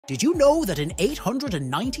Did you know that in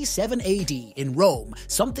 897 AD in Rome,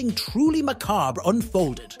 something truly macabre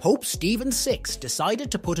unfolded? Pope Stephen VI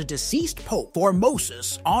decided to put a deceased Pope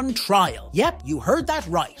Formosus on trial. Yep, you heard that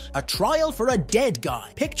right. A trial for a dead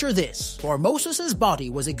guy. Picture this. Formosus's body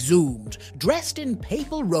was exhumed, dressed in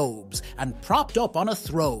papal robes, and propped up on a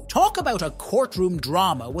throne. Talk about a courtroom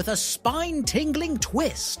drama with a spine-tingling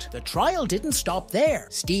twist. The trial didn't stop there.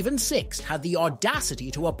 Stephen VI had the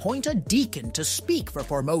audacity to appoint a deacon to speak for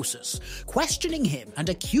Formosus, questioning him and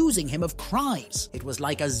accusing him of crimes. It was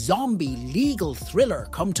like a zombie legal thriller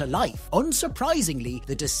come to life. Unsurprisingly,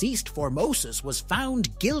 the deceased Formosus was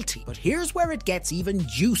found guilty. But here's where it gets even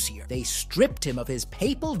juicier. They stripped him of his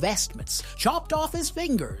papal vestments, chopped off his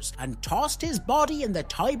fingers, and tossed his body in the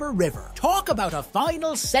Tiber River. Talk about a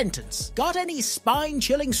final sentence. Got any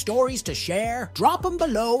spine-chilling stories to share? Drop them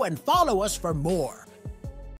below and follow us for more.